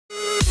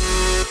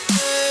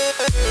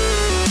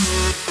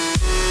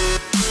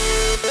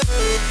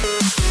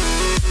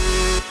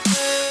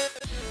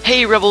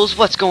Hey Rebels,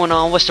 what's going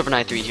on?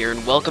 Westover93 here,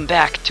 and welcome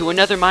back to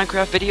another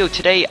Minecraft video.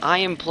 Today I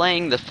am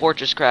playing the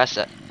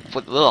FortressCraft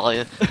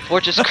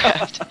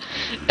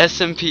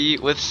SMP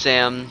with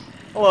Sam.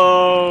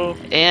 Hello!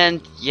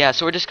 And yeah,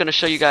 so we're just gonna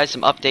show you guys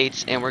some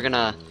updates, and we're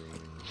gonna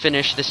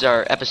finish. This is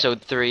our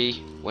episode 3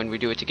 when we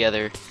do it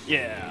together.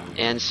 Yeah.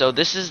 And so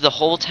this is the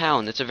whole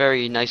town. It's a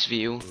very nice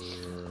view.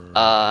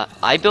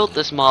 I built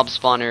this mob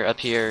spawner up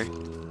here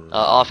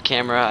off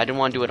camera. I didn't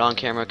want to do it on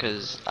camera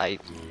because I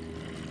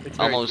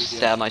almost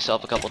stabbed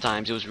myself a couple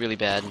times. It was really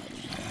bad.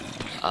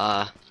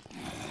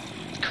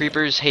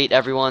 Creepers hate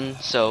everyone,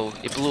 so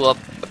it blew up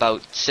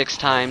about 6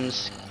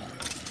 times.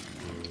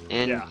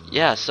 And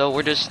yeah, so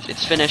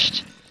it's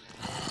finished.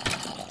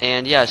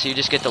 And yeah, so you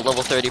just get to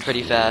level 30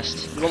 pretty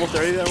fast. Level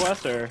 30 there,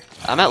 Wes, or?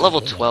 I'm at level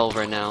 12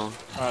 right now.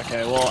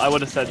 Okay, well, I would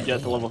have said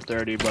get to level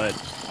 30, but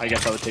I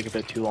guess that would take a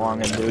bit too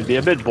long and it would be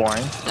a bit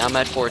boring. Now I'm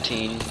at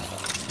 14.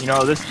 You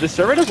know, this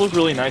server does look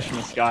really nice from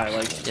the sky.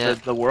 Like,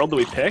 the world that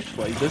we picked,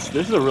 like, this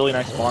is a really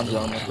nice spawn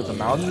zone, like, with the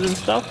mountains and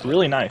stuff.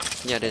 Really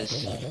nice. Yeah, it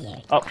is.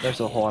 Oh,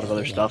 there's a whole lot of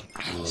other stuff.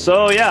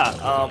 So,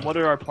 yeah, what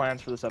are our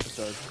plans for this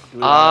episode?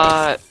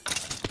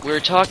 We're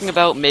talking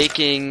about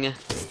making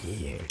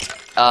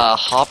a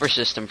hopper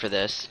system for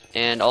this,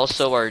 and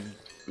also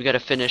we gotta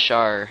finish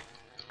our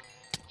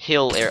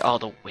hill air. Oh,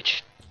 the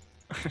witch.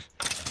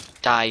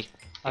 Die.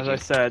 As I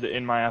said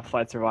in my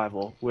Applied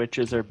Survival,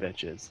 witches are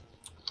bitches.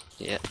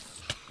 Yeah.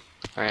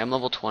 Alright, I'm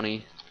level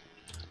 20.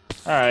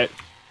 Alright.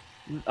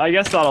 I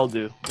guess that'll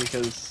do,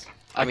 because...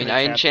 I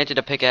enchanted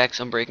a pickaxe,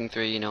 I'm breaking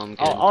 3, you know, I'm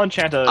good. I'll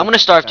enchant a... I'm gonna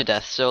starve to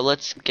death, so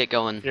let's get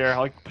going. Here,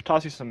 I'll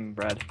toss you some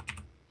bread.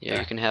 Yeah,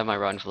 you can have my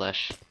rotten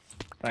flesh.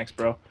 Thanks,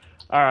 bro.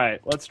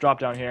 Alright, let's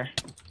drop down here.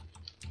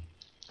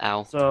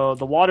 Ow. So,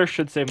 the water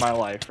should save my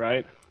life,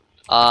 right?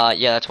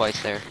 Yeah, that's why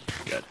it's there.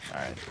 Good,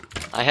 alright.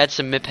 I had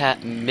some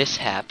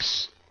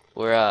mishaps,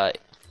 where,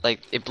 like,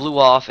 it blew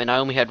off, and I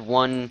only had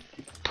one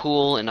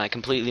pool, and I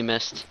completely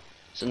missed.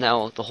 So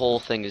now the whole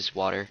thing is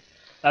water.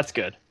 That's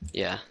good.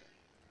 Yeah.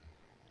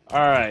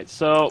 Alright,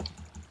 so...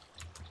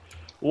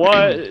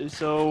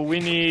 so, we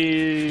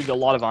need a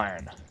lot of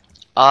iron.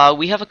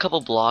 We have a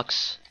couple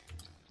blocks.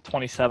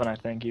 27, I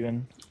think,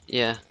 even.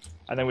 Yeah.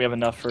 I think we have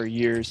enough for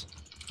years.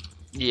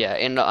 Yeah,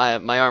 and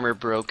my armor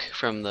broke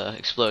from the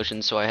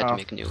explosion, so I had to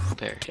make a new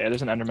repair. Okay,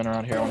 there's an enderman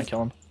around here. I want to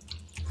kill him.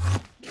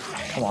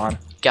 Come on.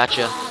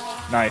 Gotcha.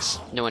 Nice.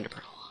 No ender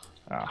pearl.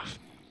 Ah,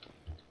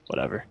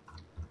 whatever.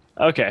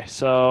 Okay,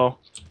 so...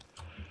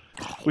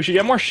 we should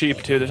get more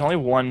sheep, too. There's only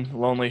one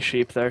lonely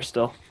sheep there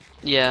still.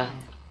 Yeah.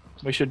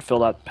 We should fill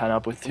that pen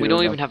up with 2. We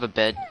don't even have a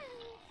bed.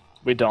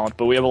 We don't,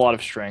 but we have a lot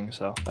of string,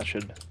 so that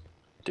should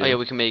do. Oh yeah,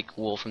 we can make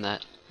wool from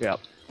that.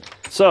 Yep.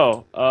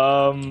 So,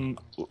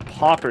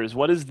 hoppers.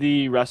 What is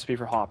the recipe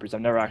for hoppers?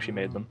 I've never actually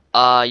made them.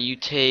 You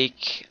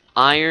take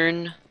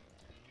iron,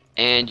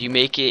 and you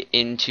make it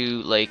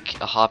into like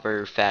a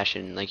hopper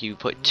fashion. Like you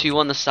put 2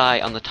 on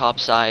the top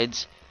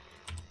sides,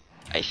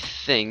 I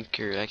think,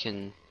 or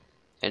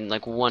and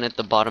like 1 at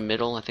the bottom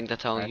middle. I think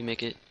that's how you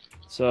make it.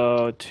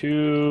 So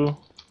 2,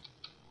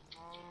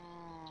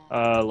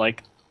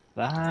 like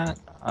that.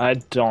 I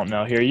don't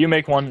know. Here, you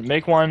make one.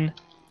 Make one.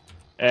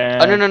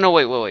 And oh no,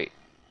 wait.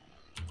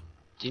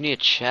 Do you need a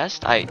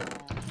chest? I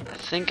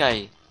think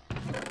I... Do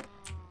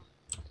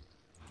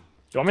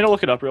you want me to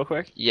look it up real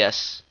quick?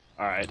 Yes.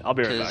 Alright, I'll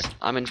be right back.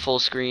 I'm in full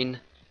screen.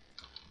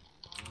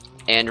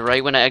 And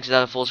right when I exit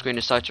out of full screen,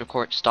 it stops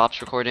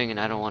recording, and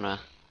I don't want to...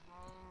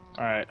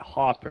 Alright,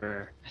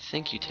 hopper. I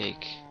think you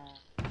take...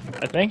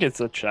 I think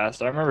it's a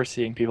chest. I remember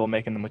seeing people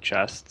making them with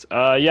chests.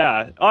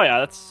 Yeah. Oh yeah,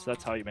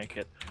 that's how you make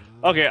it.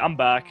 Okay, I'm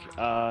back.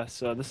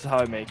 So this is how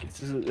I make it.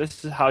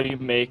 This is how you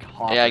make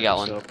hoppers. Yeah, I got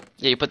one. So...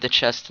 yeah, you put the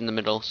chest in the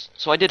middle.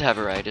 So I did have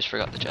it right, I just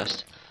forgot the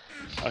chest.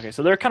 Okay,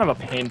 so they're kind of a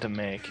pain to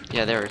make.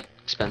 Yeah, they're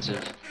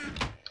expensive.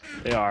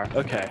 They are.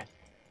 Okay.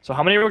 So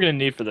how many are we gonna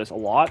need for this? A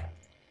lot?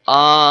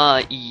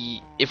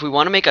 If we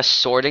want to make a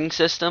sorting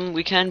system,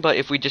 we can. But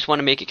if we just want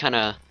to make it kind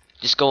of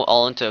just go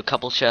all into a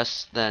couple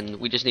chests, then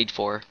we just need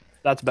 4.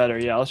 That's better.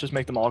 Yeah, let's just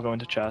make them all go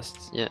into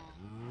chests. Yeah.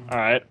 All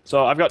right.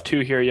 So I've got 2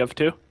 here. You have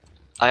 2?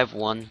 I have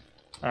 1.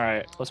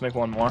 Alright, let's make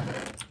 1 more. Do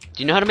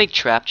you know how to make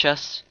trap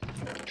chests?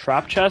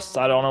 Trap chests?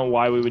 I don't know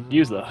why we would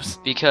use those.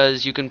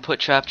 Because you can put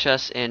trap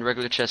chests and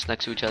regular chests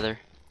next to each other.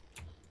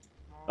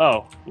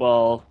 Oh,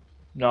 well,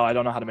 no, I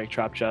don't know how to make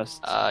trap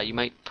chests. You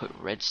might put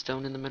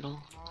redstone in the middle?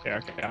 Yeah,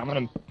 okay, I'm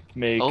gonna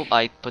make... Oh,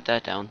 I put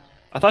that down.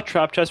 I thought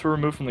trap chests were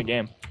removed from the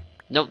game.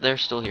 Nope, they're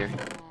still here.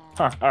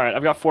 Huh, alright,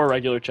 I've got 4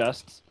 regular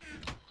chests.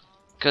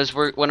 Because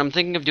what I'm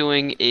thinking of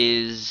doing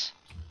is...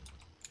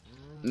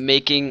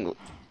 making...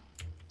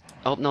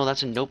 oh, no,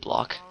 that's a note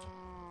block.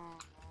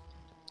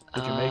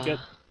 Did you make it?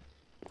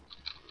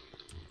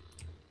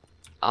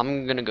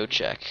 I'm gonna go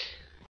check.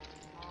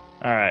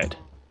 Alright.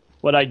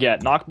 What'd I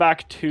get?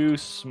 Knockback 2,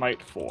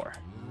 smite 4.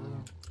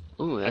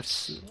 Ooh,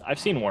 that's... I've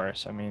seen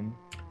worse, I mean...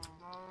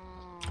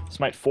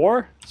 Smite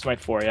 4? Smite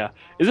 4, yeah.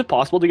 Is it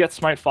possible to get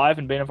Smite 5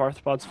 in Bane of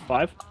Arthropods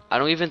 5? I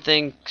don't even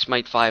think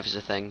Smite 5 is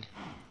a thing.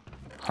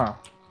 Huh.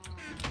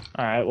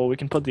 All right. Well, we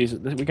can put these.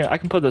 I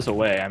can put this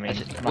away. I mean, I'm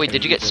not Wait, gonna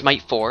did you get use it.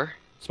 Smite 4?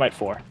 Smite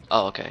 4.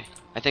 Oh, okay.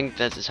 I think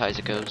that's as high as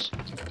it goes.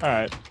 All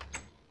right.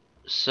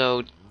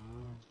 So,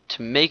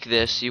 to make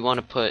this, you want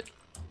to put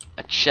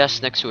a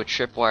chest next to a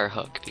tripwire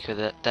hook,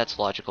 because that's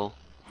logical.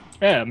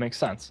 Yeah, it makes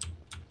sense.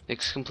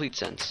 Makes complete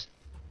sense.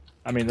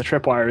 I mean, the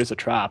tripwire is a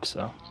trap,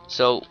 so.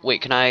 So,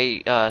 wait, can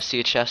I see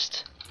a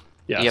chest?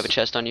 Yes. Do you have a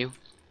chest on you?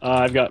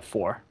 I've got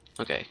 4.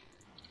 Okay.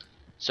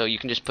 So you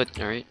can just put,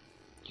 alright.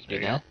 You can There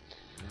do you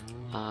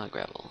that.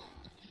 Gravel.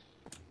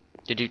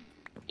 Did you...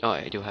 Oh,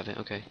 I do have it,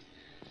 okay.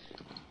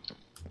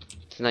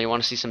 So now you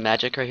want to see some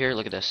magic right here?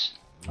 Look at this.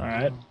 All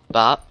right.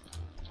 Bop.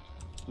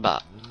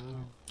 Bop.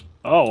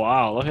 Oh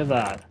wow! Look at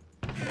that.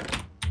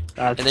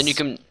 That's... And then you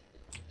can...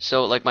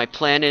 So, like, my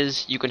plan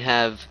is you can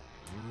have...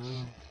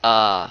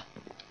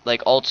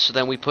 like, so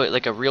then we put,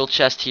 like, a real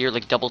chest here,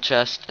 like, double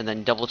chest, and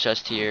then double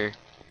chest here.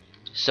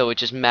 So it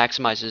just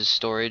maximizes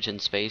storage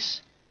and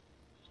space.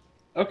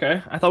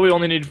 Okay. I thought we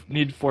only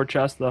need 4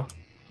 chests though.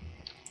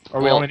 Or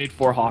we Well- only need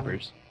 4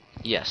 hoppers.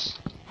 Yes.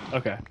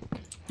 Okay.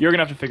 You're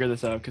gonna have to figure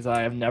this out because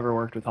I have never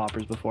worked with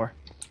hoppers before.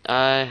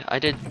 I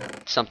did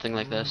something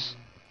like this.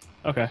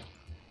 Okay.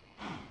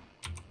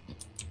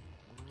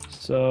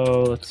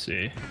 So let's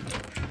see.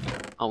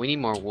 Oh, we need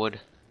more wood.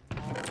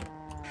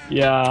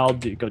 Yeah, I'll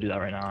go do that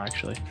right now.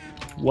 Actually,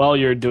 while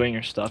you're doing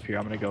your stuff here,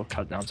 I'm gonna go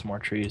cut down some more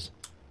trees.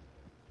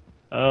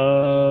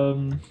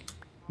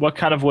 What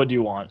kind of wood do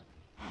you want?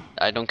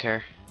 I don't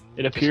care.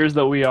 It appears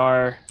that we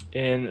are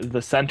in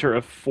the center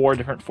of 4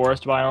 different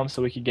forest biomes,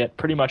 so we could get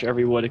pretty much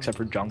every wood except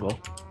for jungle.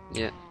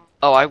 Yeah.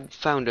 Oh, I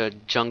found a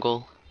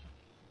jungle.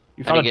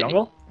 You I found a didn't get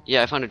jungle?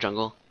 Yeah, I found a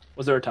jungle.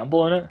 Was there a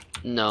temple in it?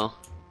 No.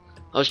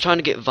 I was trying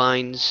to get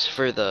vines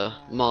for the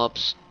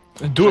mobs.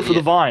 Do it for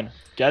the vine.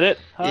 Get it?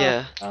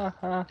 Yeah.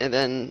 And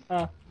then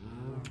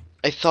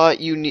I thought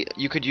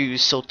you could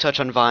use silk touch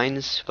on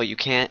vines, but you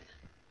can't.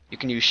 You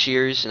can use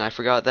shears, and I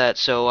forgot that,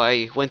 so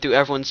I went through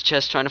everyone's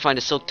chest trying to find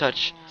a silk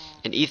touch,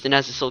 and Ethan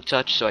has a silk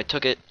touch, so I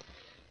took it,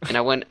 and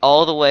I went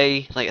all the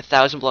way, like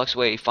 1,000 blocks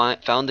away,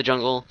 found the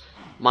jungle,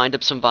 mined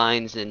up some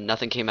vines, and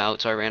nothing came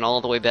out, so I ran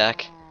all the way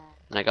back,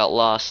 and I got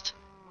lost.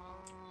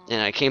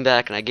 And I came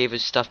back, and I gave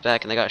his stuff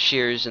back, and I got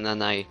shears, and then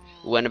I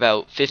went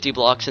about 50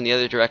 blocks in the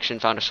other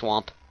direction, found a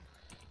swamp.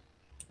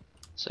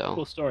 So,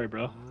 Cool story,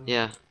 bro.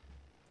 yeah.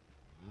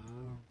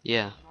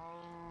 Yeah.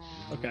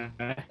 Okay.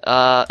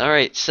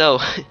 Alright, so...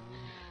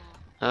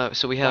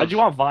 so we have Why'd you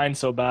want vine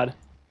so bad?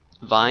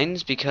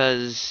 vines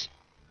because...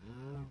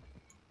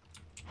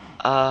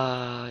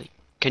 can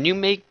you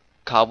make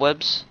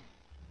cobwebs?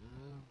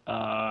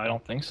 I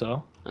don't think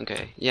so.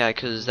 Okay, yeah,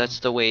 because that's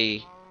the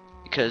way...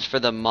 Because for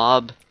the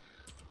mob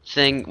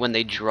thing, when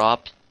they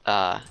drop,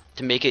 to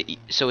make it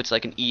so it's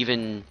like an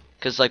even...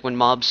 Because like when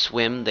mobs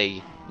swim,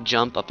 they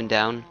jump up and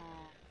down.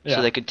 Yeah.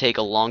 So they could take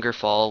a longer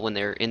fall when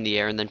they're in the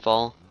air and then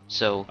fall.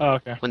 So Oh,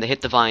 okay. when they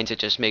hit the vines, it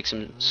just makes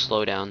them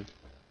slow down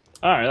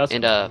Alright, that's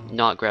and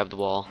not grab the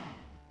wall.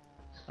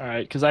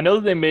 alright, because I know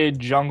that they made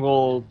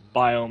jungle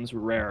biomes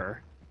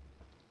rarer.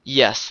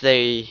 Yes,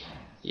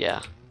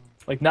 yeah.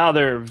 Like now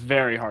they're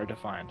very hard to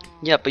find.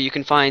 Yeah, but you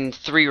can find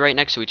 3 right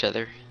next to each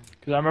other.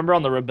 Because I remember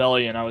on the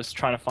Rebellion, I was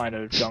trying to find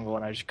a jungle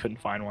and I just couldn't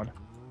find one.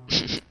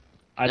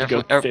 I had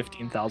to go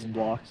 15,000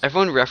 blocks.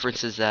 Everyone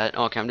references that.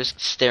 Oh, okay, I'm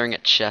just staring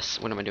at chests.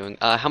 What am I doing?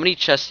 How many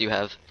chests do you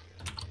have?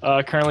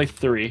 Currently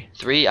 3.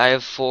 3? I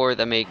have 4.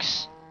 That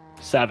makes...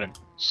 7.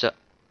 So...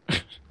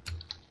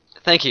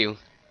 Thank you.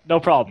 No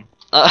problem.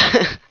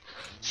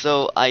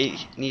 So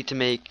I need to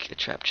make a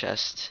trap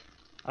chest.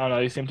 I don't know,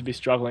 you seem to be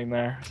struggling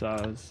there, so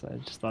I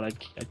just thought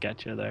I'd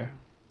get you there.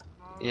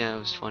 Yeah, it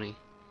was funny.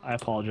 I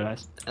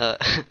apologize.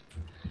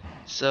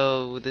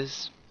 So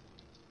this...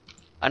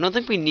 I don't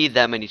think we need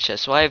that many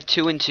chests. So I have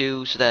 2 and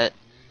 2, so that...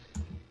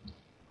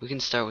 We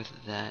can start with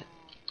that.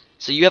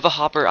 So you have a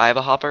hopper, I have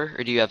a hopper,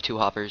 or do you have 2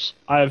 hoppers?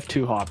 I have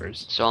 2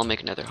 hoppers. So I'll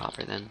make another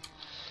hopper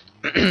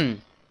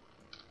then.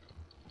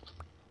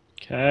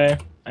 Okay,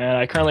 and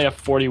I currently have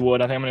 40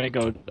 wood. I think I'm gonna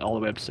go all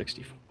the way up to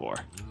 64.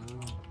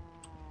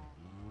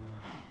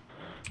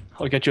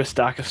 I'll get you a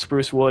stack of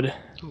spruce wood.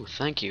 Ooh,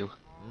 thank you.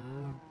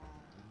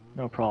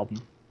 No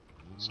problem.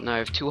 So now I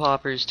have 2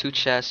 hoppers, 2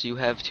 chests, you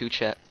have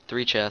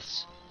 3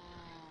 chests.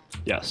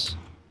 Yes.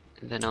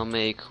 And then I'll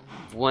make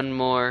 1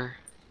 more.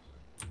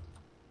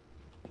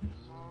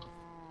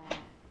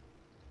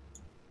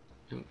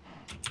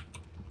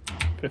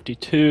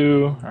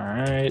 52.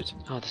 Alright.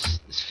 Oh, this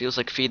feels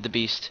like Feed the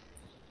Beast.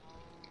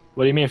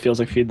 What do you mean it feels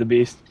like Feed the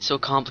Beast? It's so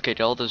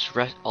complicated, all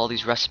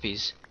these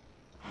recipes.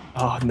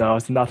 Oh no,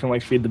 it's nothing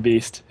like Feed the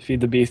Beast. Feed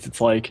the Beast,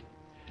 it's like,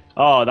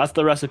 oh, that's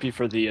the recipe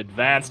for the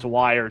Advanced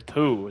Wire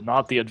 2,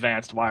 not the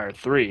Advanced Wire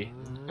 3.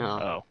 Oh.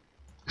 Oh.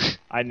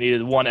 I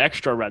needed 1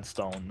 extra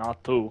redstone,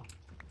 not 2.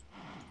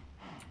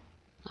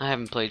 I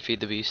haven't played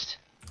Feed the Beast.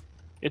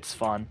 It's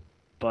fun,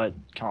 but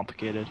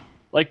complicated.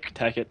 Like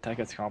Tekkit.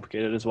 Tekkit's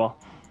complicated as well.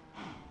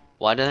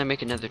 Why did I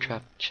make another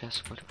trap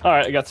chest?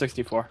 Alright, I got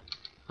 64.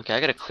 Okay,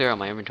 I gotta clear out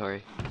my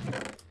inventory.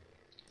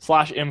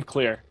 /imp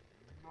clear.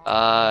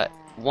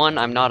 1,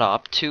 I'm not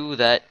op. 2,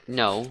 that,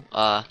 no.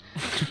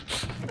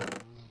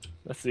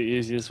 It's the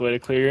easiest way to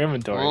clear your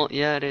inventory. Well,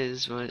 yeah, it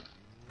is, but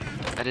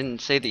I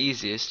didn't say the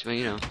easiest, but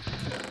you know.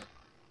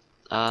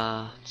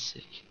 Let's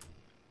see.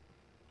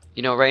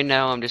 You know, right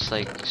now I'm just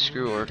like,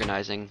 screw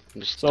organizing. I'm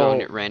just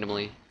throwing it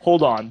randomly.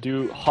 Hold on.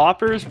 Do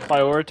hoppers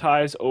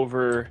prioritize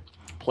over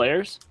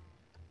players?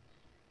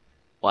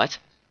 What?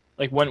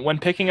 Like when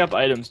picking up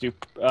items, do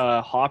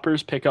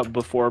hoppers pick up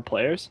before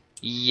players?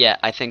 Yeah,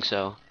 I think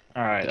so.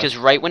 Alright. Because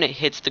right when it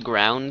hits the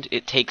ground,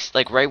 it takes,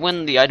 like, right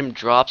when the item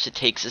drops, it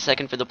takes a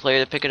second for the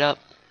player to pick it up.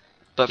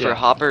 But for a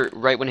hopper,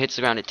 right when it hits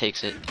the ground, it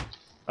takes it.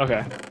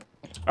 Okay.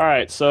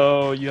 Alright,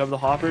 so you have the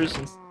hoppers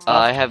and stuff?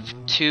 I have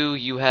 2,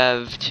 you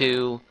have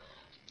 2.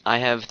 I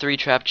have 3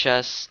 trap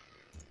chests.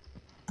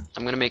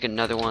 I'm gonna make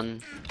another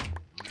one.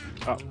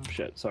 Oh,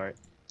 shit, sorry.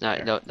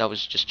 That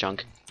was just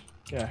junk.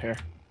 Yeah, here.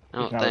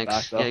 Oh, can have it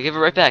thanks. back, Yeah, give it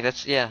right back.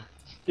 That's, yeah.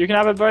 You can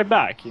have it right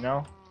back, you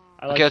know?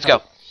 Okay, let's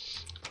go.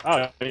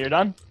 Oh, you're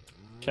done?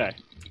 Okay.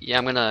 Yeah,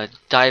 I'm gonna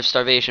die of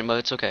starvation, but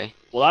it's okay.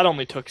 Well, that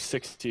only took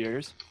 6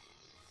 years.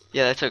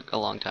 Yeah, that took a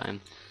long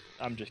time.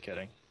 I'm just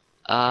kidding.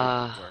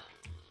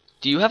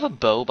 Do you have a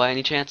bow by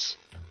any chance?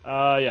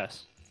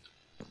 Yes.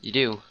 You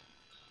do?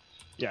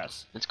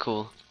 Yes. That's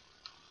cool.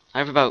 I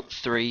have about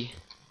 3.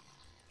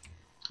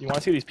 You want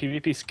to see these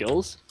PvP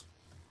skills?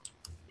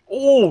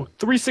 Oh,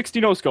 360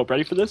 no scope.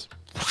 Ready for this?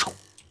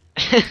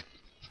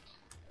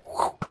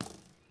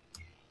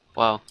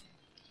 Wow.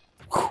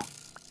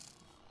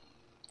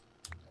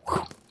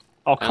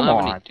 Oh, come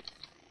on.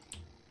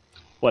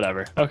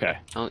 Whatever. Okay.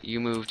 Oh,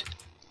 you moved.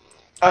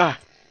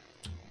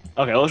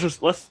 Okay,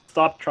 let's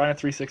stop trying a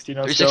 360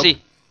 no scope.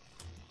 360.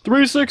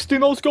 360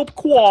 no scope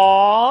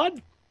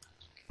quad.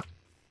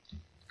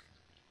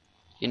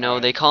 You know,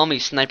 they call me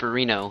Sniper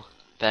Reno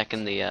back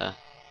in the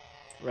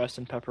Rest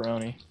in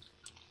pepperoni.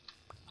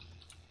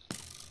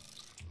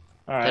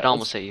 Alright. I'd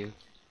almost say you.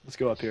 Let's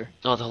go up here.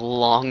 Oh, the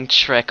long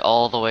trek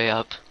all the way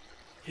up.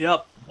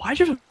 Yep. Why'd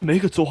you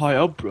make it so high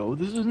up, bro?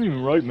 This isn't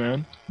even right,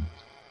 man.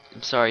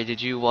 I'm sorry,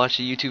 did you watch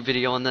a YouTube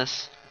video on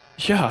this?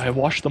 Yeah, I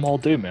watched them all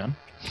day, man.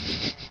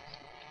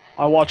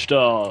 I watched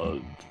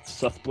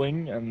Seth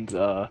Bling and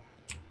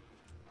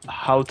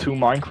How to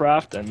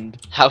Minecraft and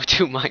How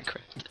to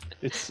Minecraft.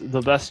 It's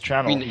the best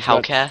channel. I mean,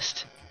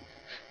 Howcast?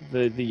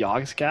 The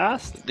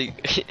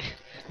Yogscast?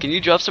 Can you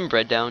drop some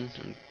bread down?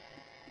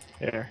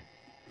 Here.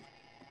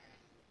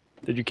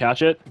 Did you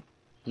catch it?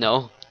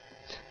 No.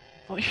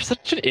 Oh, you're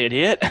such an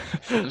idiot.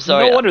 I'm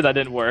sorry. No wonder that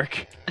didn't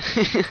work.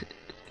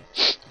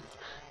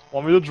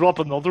 Want me to drop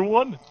another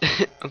one?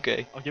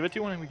 Okay. I'll give it to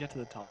you when we get to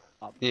the top.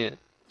 Yeah.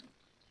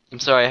 I'm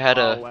sorry,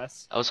 I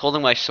Wes. was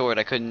holding my sword,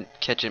 I couldn't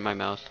catch it in my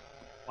mouth.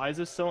 Why is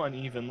this so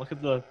uneven? Look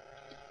at the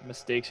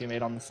mistakes you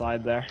made on the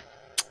side there.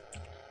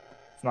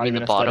 It's not You mean even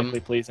the bottom?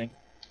 aesthetically pleasing.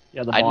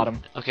 Yeah, the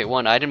bottom. Okay,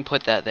 I didn't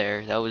put that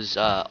there. That was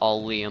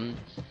all Liam.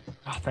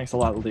 Oh, thanks a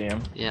lot,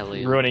 Liam. Yeah,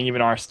 Liam. Ruining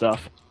even our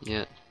stuff.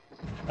 Yeah.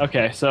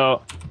 Okay,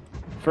 so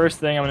first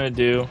thing I'm gonna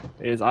do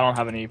is I don't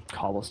have any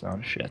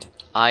cobblestone shit.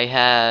 I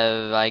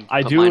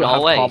I put do mine have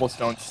all away.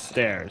 cobblestone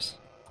stairs.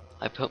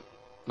 I put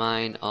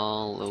mine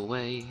all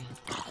away.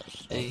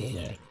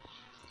 Hey.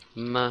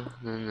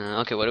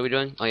 Okay, what are we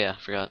doing? Oh yeah,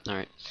 forgot.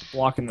 Alright.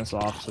 Blocking this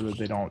off so that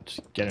they don't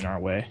get in our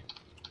way.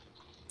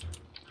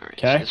 Alright.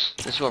 Okay.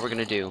 So this is what we're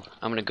gonna do.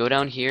 I'm gonna go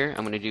down here.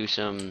 I'm gonna do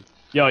some.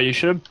 Yo, you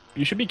should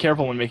be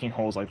careful when making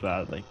holes like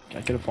that. Like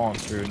I could have fallen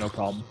through, no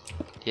problem.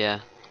 Yeah.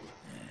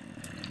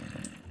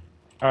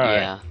 All right.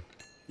 Yeah.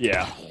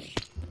 Yeah.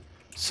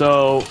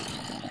 So,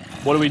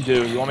 what do we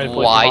do? You want me to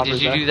place Why some did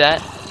hoppers you there? do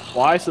that?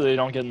 Why? So they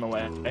don't get in the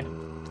way.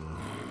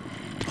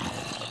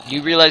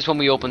 You realize when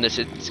we open this,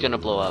 it's gonna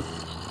blow up.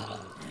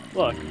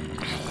 Look.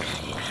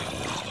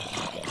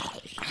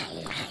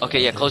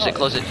 Okay, yeah, close it.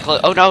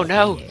 Oh no,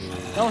 no.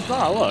 No, it's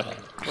not. Look.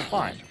 We're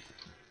fine.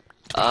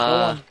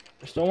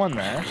 There's still one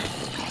there.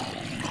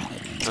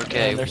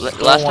 Okay. there's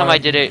still Last time I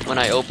one. did it, when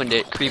I opened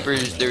it,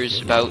 creepers.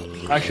 There's about.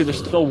 Actually, there's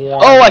still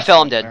one. Oh, I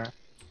fell. I'm dead. there.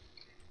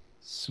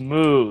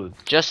 Smooth.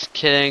 Just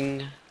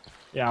kidding.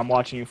 Yeah, I'm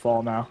watching you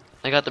fall now.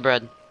 I got the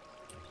bread.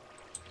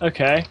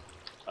 Okay.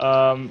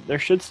 There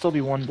should still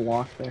be one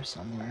block there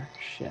somewhere.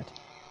 Shit.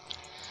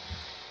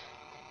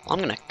 I'm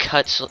gonna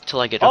cut till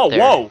I get up Oh, there.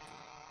 whoa!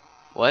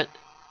 What?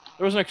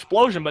 There was an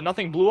explosion, but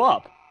nothing blew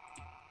up.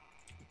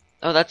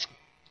 Oh, that's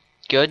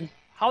good.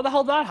 How the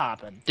hell did that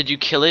happen? Did you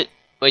kill it?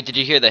 Wait, did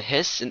you hear the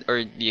hiss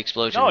or the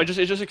explosion? No, it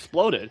just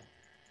exploded.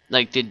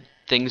 Like, did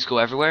things go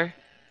everywhere?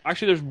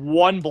 Actually, there's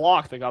one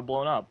block that got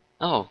blown up.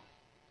 Oh.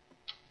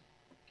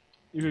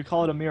 You could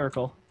call it a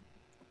miracle.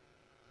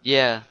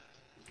 Yeah.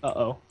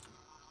 Uh-oh.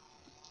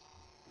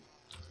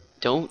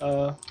 Don't.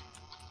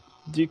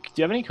 Do you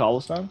have any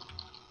cobblestone?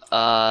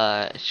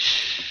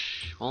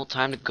 Well,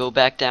 time to go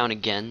back down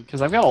again.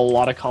 Because I've got a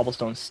lot of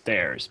cobblestone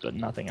stairs, but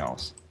nothing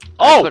else.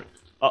 I Oh! put-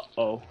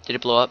 Uh-oh. Did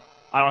it blow up?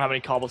 I don't have any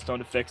cobblestone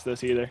to fix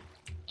this either.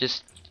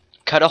 Just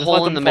cut a Just let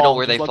hole in them the middle fall.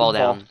 where Just they let fall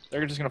them down.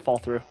 They're just gonna fall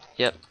through.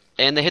 Yep.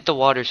 And they hit the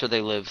water so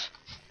they live.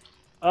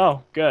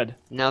 Oh, good.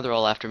 Now they're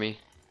all after me.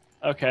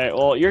 Okay,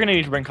 well, you're gonna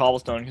need to bring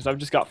cobblestone, because I've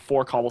just got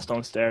 4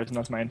 cobblestone stairs, and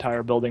that's my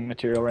entire building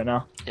material right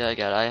now. Yeah, I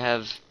got it. I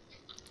have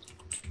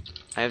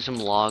I have some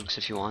logs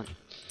if you want.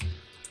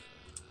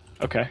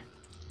 Okay.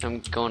 I'm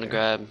going to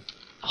grab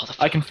all the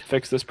food. I can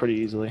fix this pretty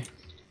easily.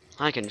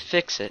 I can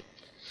fix it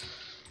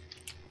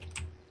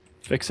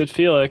Fix it,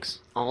 Felix.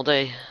 all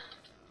day.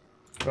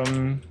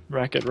 From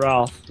Wreck-It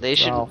Ralph. They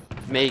should Ralph.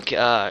 make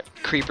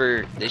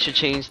creeper. They should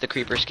change the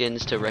creeper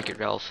skins to Wreck-It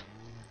Ralph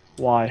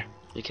Why?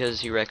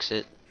 because he wrecks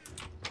it.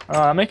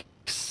 That makes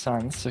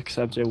sense,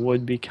 except it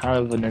would be kind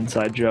of an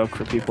inside joke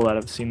for people that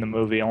have seen the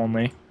movie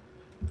only.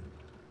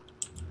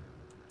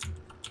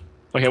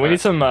 Okay, we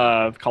need some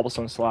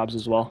cobblestone slabs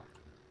as well.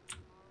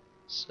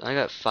 So I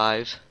got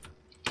 5.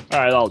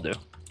 Alright, that'll do.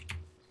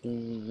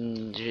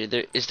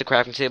 Is the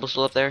crafting table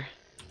still up there?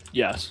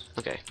 Yes.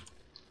 Okay.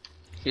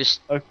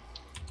 Just I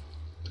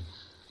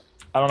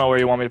don't know where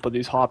you want me to put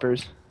these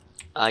hoppers.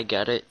 I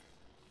got it.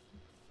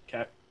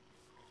 Okay.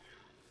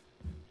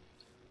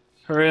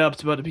 Hurry up,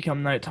 it's about to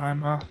become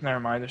nighttime, huh? Never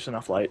mind, there's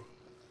enough light.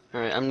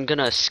 Alright, I'm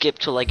gonna skip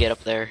till I get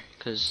up there,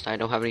 because I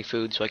don't have any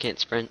food, so I can't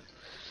sprint.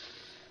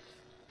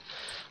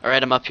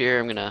 Alright, I'm up here,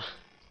 I'm gonna...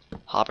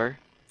 Hopper.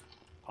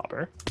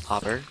 Hopper.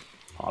 Hopper.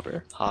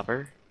 Hopper.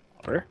 Hopper.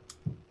 Hopper.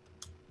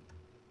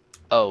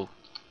 Oh.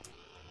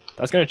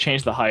 That's gonna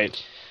change the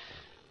height.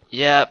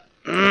 Yeah.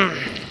 Well,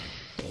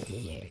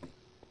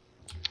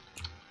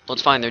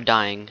 it's fine, they're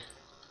dying.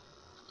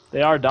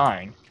 They are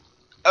dying.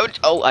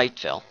 Oh, I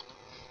fell.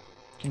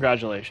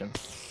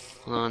 Congratulations.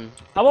 Hold on.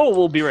 How about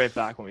we'll be right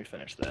back when we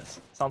finish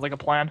this? Sounds like a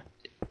plan?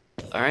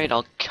 Alright,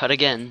 I'll cut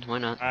again. Why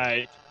not?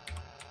 Alright.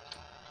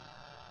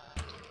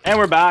 And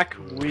we're back.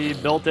 We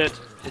built it.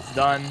 It's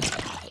done.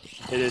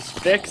 It is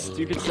fixed,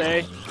 you could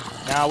say.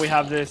 Now we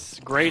have this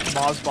great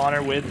mob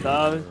spawner with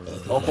a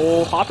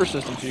whole hopper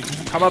system. So you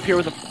can come up here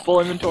with a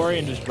full inventory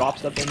and just drop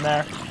stuff in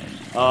there.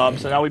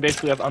 So now we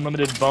basically have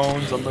unlimited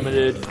bones,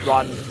 unlimited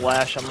rotten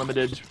flesh,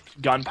 unlimited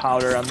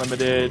gunpowder,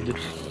 unlimited...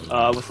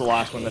 what's the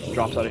last one that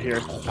drops out of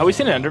here? Have we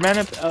seen an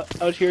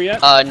Enderman out here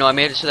yet? No, I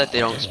made it so that they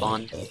don't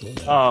spawn.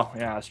 Oh,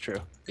 yeah, that's true.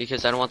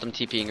 Because I don't want them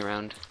TPing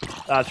around.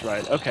 That's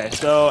right. Okay,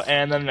 so,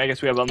 and then I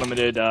guess we have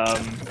unlimited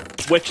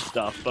witch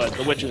stuff, but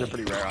the witches are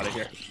pretty rare out of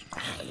here.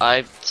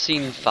 I've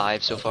seen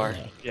 5 so far.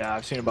 Yeah,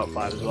 I've seen about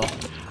 5 as well.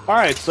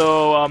 Alright,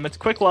 so it's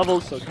quick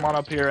levels, so come on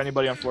up here.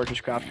 Anybody on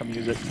FortressCraft, come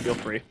use it. Feel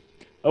free.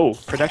 Oh,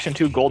 Protection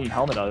 2 golden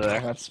helmet out of there.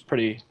 That's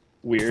pretty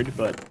weird,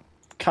 but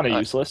kind of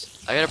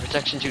useless. I got a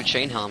Protection 2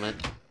 chain helmet.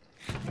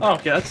 Oh,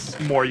 okay, that's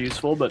more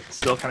useful, but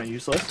still kind of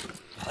useless.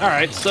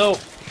 Alright, so,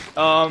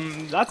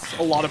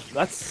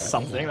 that's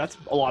something. That's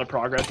a lot of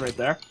progress right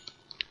there.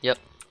 Yep.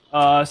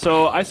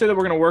 So I say that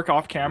we're going to work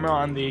off camera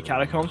on the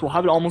catacombs. We'll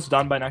have it almost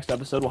done by next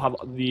episode. We'll have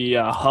the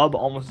hub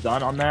almost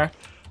done on there.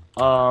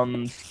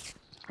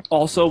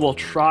 Also, we'll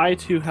try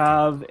to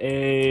have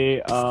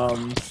a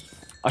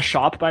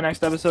shop by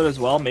next episode as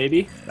well,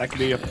 maybe. That could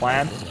be a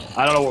plan.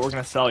 I don't know what we're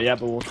going to sell yet,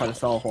 but we'll try to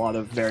sell a whole lot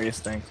of various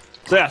things.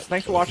 So yes,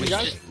 thanks for watching,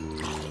 guys.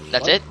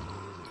 That's What? it?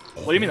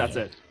 What do you mean that's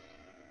it?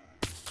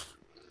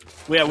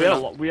 We had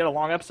a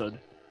long episode.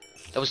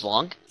 That was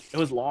long? It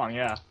was long,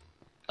 yeah.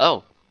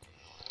 Oh.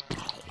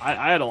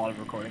 I had a lot of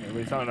recording at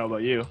least. I don't know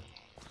about you.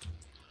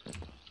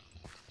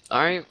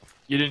 Alright.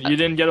 You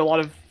didn't get a lot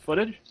of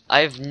footage? I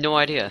have no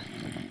idea.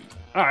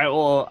 All right.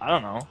 Well, I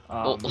don't know.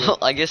 Well,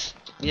 I guess,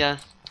 yeah.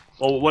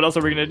 Well, what else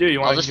are we gonna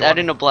do? I'll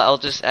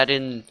just add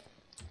in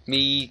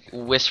me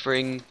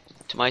whispering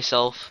to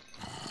myself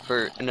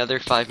for another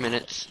 5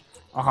 minutes.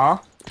 Uh-huh.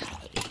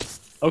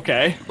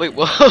 Okay. Wait,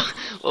 what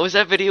was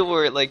that video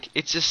where like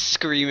it's just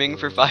screaming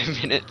for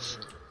 5 minutes?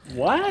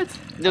 What?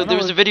 No, there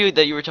was a video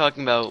that you were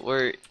talking about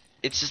where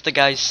it's just the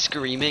guy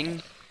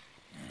screaming.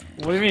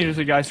 What do you mean there's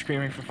a guy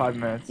screaming for 5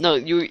 minutes? No,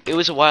 it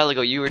was a while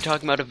ago. You were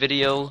talking about a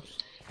video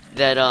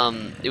that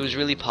it was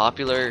really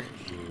popular,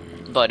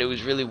 but it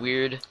was really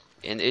weird,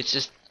 and it's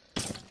just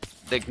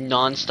like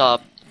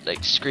non-stop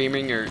like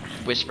screaming or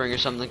whispering or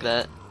something like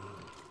that.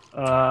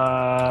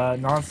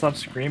 Non-stop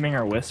screaming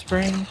or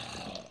whispering?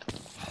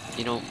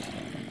 You know,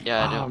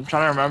 yeah, I know. I'm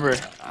trying to remember.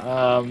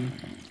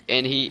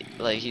 And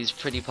he's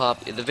pretty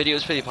the video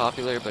is pretty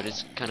popular, but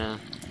it's kind of...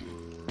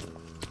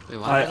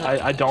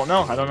 I don't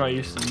know. I don't know.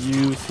 You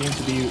seem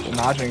to be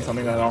imagining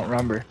something that I don't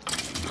remember.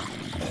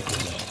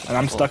 And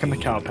I'm stuck in the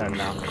cow pen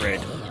now. Great.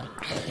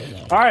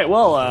 All right.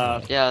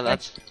 Well. Yeah.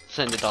 Let's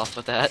send it off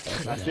with that.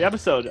 That's the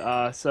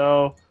episode.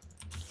 So,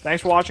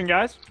 thanks for watching,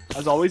 guys.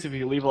 As always, if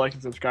you leave a like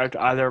and subscribe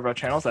to either of our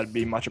channels, that'd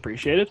be much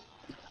appreciated.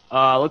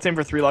 Let's aim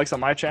for 3 likes on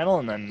my channel,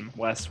 and then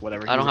Wes,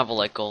 whatever. I don't have a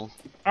like goal.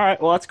 All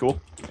right. Well, that's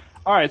cool.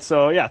 All right.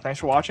 So yeah,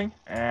 thanks for watching,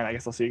 and I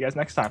guess I'll see you guys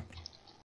next time.